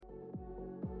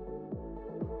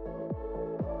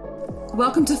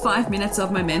Welcome to 5 Minutes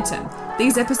of Momentum.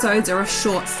 These episodes are a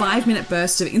short 5-minute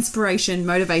burst of inspiration,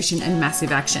 motivation, and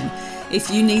massive action.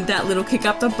 If you need that little kick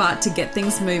up the butt to get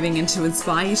things moving and to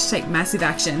inspire you to take massive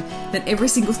action, then every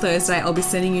single Thursday I'll be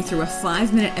sending you through a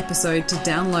 5-minute episode to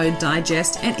download,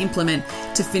 digest, and implement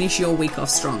to finish your week off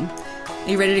strong. Are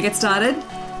you ready to get started?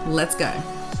 Let's go.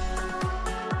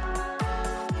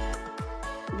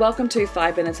 Welcome to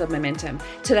 5 Minutes of Momentum.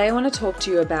 Today I want to talk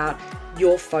to you about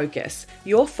your focus.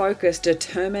 Your focus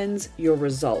determines your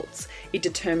results. It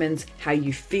determines how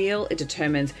you feel. It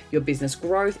determines your business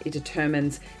growth. It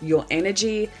determines your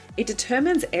energy. It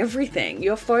determines everything.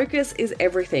 Your focus is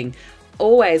everything.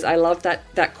 Always, I love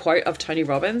that quote of Tony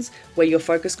Robbins, where your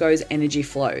focus goes, energy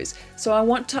flows. So I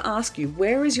want to ask you,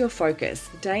 where is your focus?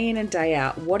 Day in and day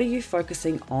out, what are you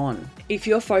focusing on? If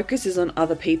your focus is on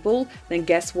other people, then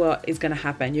guess what is going to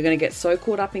happen? You're going to get so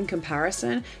caught up in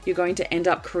comparison. You're going to end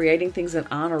up creating things that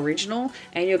aren't original,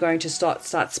 and you're going to start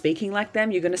speaking like them.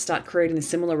 You're going to start creating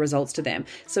similar results to them.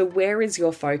 So where is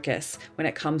your focus when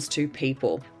it comes to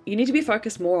people? You need to be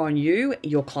focused more on you,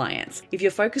 your clients. If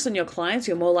you're focused on your clients,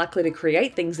 you're more likely to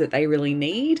create things that they really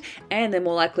need, and they're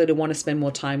more likely to want to spend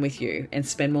more time with you and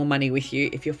spend more money with you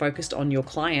if you're focused on your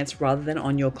clients rather than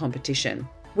on your competition.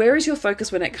 Where is your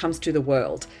focus when it comes to the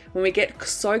world? When we get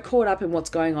so caught up in what's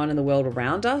going on in the world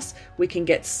around us, we can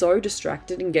get so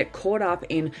distracted and get caught up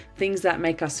in things that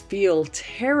make us feel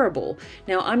terrible.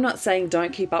 Now, I'm not saying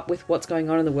don't keep up with what's going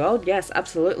on in the world. Yes,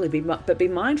 absolutely. But be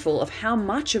mindful of how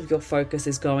much of your focus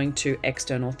is going to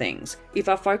external things. If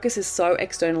our focus is so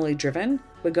externally driven,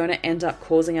 we're going to end up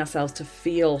causing ourselves to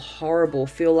feel horrible,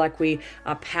 feel like we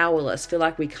are powerless, feel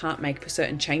like we can't make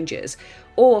certain changes,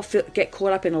 or get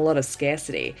caught up in a lot of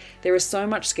scarcity. There is so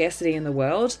much scarcity in the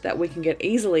world that we can get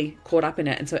easily caught up in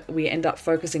it. And so we end up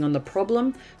focusing on the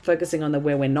problem, focusing on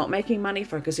where we're not making money,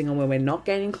 focusing on where we're not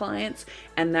gaining clients,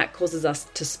 and that causes us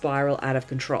to spiral out of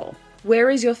control.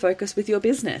 Where is your focus with your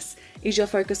business? Is your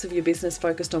focus of your business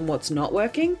focused on what's not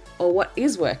working or what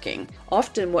is working?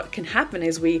 Often what can happen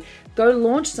is we go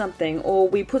launch something or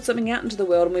we put something out into the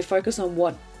world and we focus on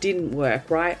what didn't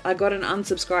work, right? I got an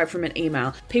unsubscribe from an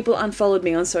email. People unfollowed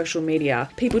me on social media.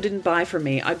 People didn't buy from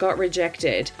me. I got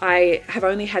rejected. I have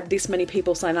only had this many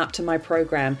people sign up to my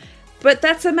program. But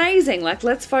that's amazing.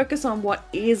 Let's focus on what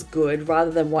is good rather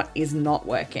than what is not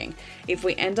working. If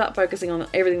we end up focusing on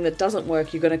everything that doesn't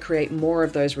work, you're going to create more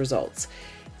of those results.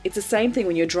 It's the same thing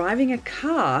when you're driving a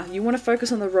car, you want to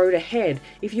focus on the road ahead.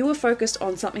 If you were focused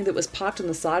on something that was parked on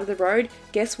the side of the road,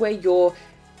 guess where your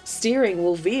steering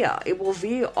will veer. It will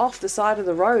veer off the side of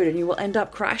the road and you will end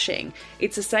up crashing.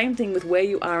 It's the same thing with where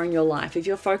you are in your life. If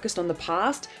you're focused on the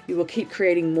past, you will keep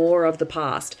creating more of the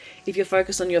past. If you're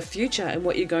focused on your future and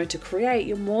what you're going to create,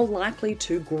 you're more likely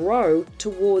to grow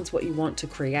towards what you want to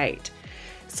create.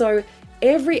 So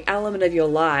every element of your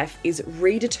life is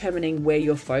redetermining where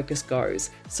your focus goes.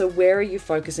 So where are you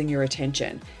focusing your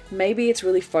attention? Maybe it's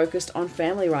really focused on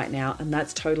family right now, and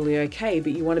that's totally okay,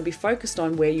 but you want to be focused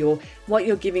on what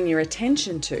you're giving your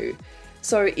attention to.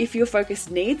 So if your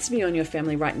focus needs to be on your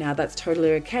family right now, that's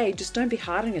totally okay. Just don't be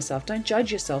hard on yourself. Don't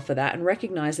judge yourself for that, and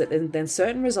recognize that then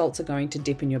certain results are going to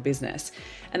dip in your business.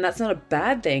 And that's not a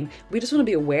bad thing. We just want to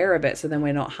be aware of it so then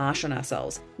we're not harsh on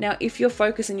ourselves. Now, if your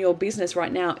focus in your business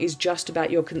right now is just about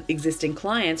your existing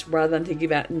clients rather than thinking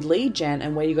about lead gen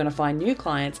and where you're going to find new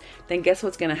clients, then guess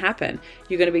what's going to happen?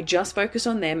 You're going to be just focused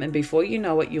on them, and before you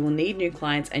know it, you will need new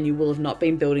clients and you will have not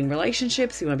been building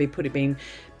relationships. You want to be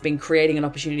been creating an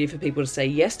opportunity for people to say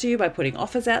yes to you by putting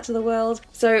offers out to the world.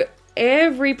 So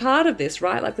every part of this,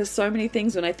 right? There's so many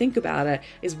things when I think about it,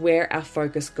 is where our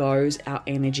focus goes, our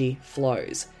energy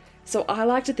flows. So I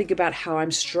like to think about how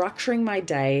I'm structuring my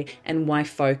day and my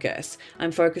focus.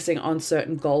 I'm focusing on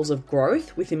certain goals of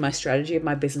growth within my strategy of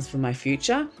my business for my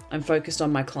future. I'm focused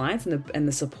on my clients and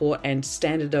the support and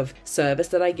standard of service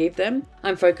that I give them.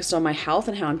 I'm focused on my health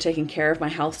and how I'm taking care of my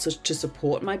health to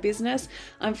support my business.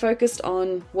 I'm focused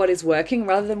on what is working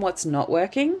rather than what's not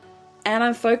working. And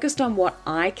I'm focused on what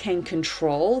I can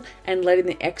control and letting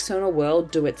the external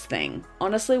world do its thing.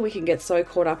 Honestly, we can get so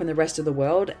caught up in the rest of the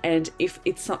world, and if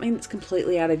it's something that's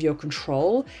completely out of your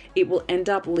control, it will end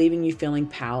up leaving you feeling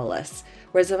powerless.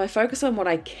 Whereas if I focus on what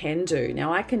I can do,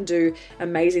 now I can do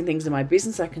amazing things in my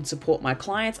business, I can support my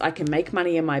clients, I can make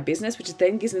money in my business, which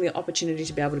then gives me the opportunity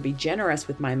to be able to be generous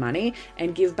with my money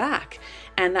and give back.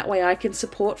 And that way I can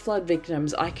support flood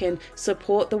victims, I can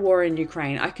support the war in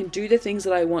Ukraine, I can do the things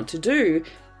that I want to do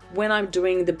when I'm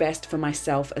doing the best for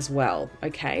myself as well,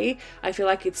 okay? I feel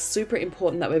like it's super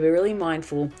important that we're really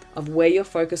mindful of where your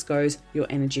focus goes, your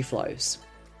energy flows.